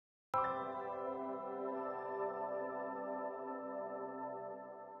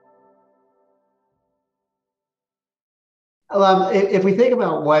If we think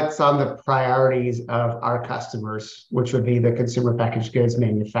about what's on the priorities of our customers, which would be the consumer packaged goods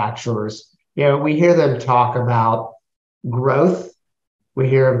manufacturers, we hear them talk about growth. We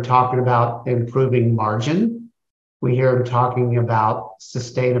hear them talking about improving margin. We hear them talking about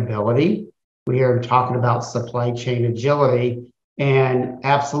sustainability. We hear them talking about supply chain agility. And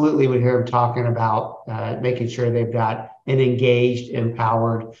absolutely, we hear them talking about making sure they've got an engaged,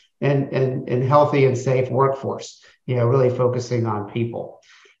 empowered, and healthy and safe workforce, really focusing on people.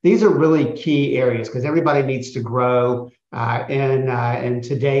 These are really key areas because everybody needs to grow in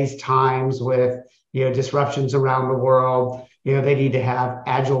today's times with disruptions around the world. They need to have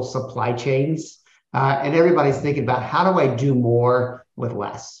agile supply chains, and everybody's thinking about how do I do more with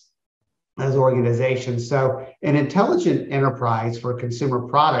less as organizations. So an intelligent enterprise for consumer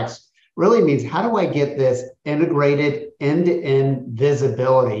products really means how do I get this integrated end-to-end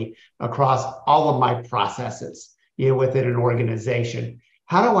visibility across all of my processes within an organization?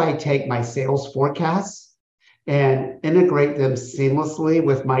 How do I take my sales forecasts and integrate them seamlessly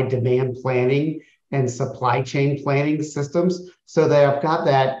with my demand planning and supply chain planning systems so that I've got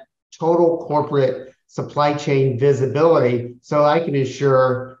that total corporate supply chain visibility so I can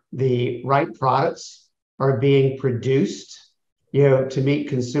ensure the right products are being produced, to meet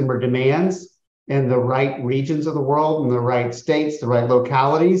consumer demands in the right regions of the world, in the right states, the right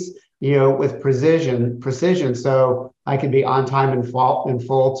localities, with precision, so I can be on time and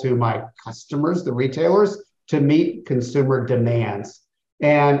full to my customers, the retailers, to meet consumer demands.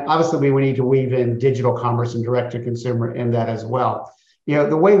 And obviously, we need to weave in digital commerce and direct to consumer in that as well.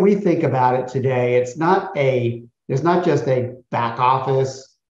 The way we think about it today, it's not just a back office,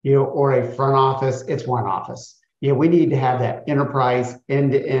 or a front office, it's one office. We need to have that enterprise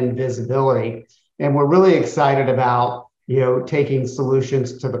end-to-end visibility. And we're really excited about, taking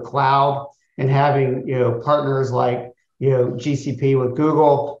solutions to the cloud and having, partners like, GCP with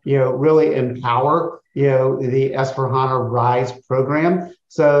Google, really empower, the S/4HANA Rise program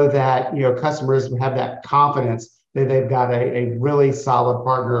so that, customers have that confidence that they've got a really solid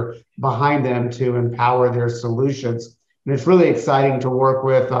partner behind them to empower their solutions. And it's really exciting to work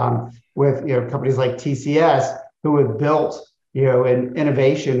with companies like TCS who have built an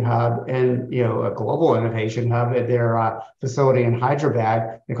innovation hub and a global innovation hub at their facility in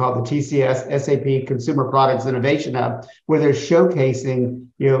Hyderabad. They call it the TCS SAP Consumer Products Innovation Hub, where they're showcasing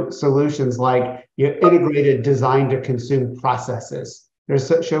solutions like integrated design to consume processes. They're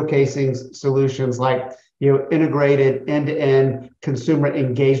showcasing solutions like integrated end-to-end consumer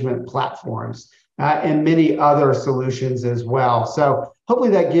engagement platforms. And many other solutions as well. So hopefully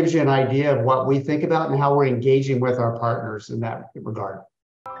that gives you an idea of what we think about and how we're engaging with our partners in that regard.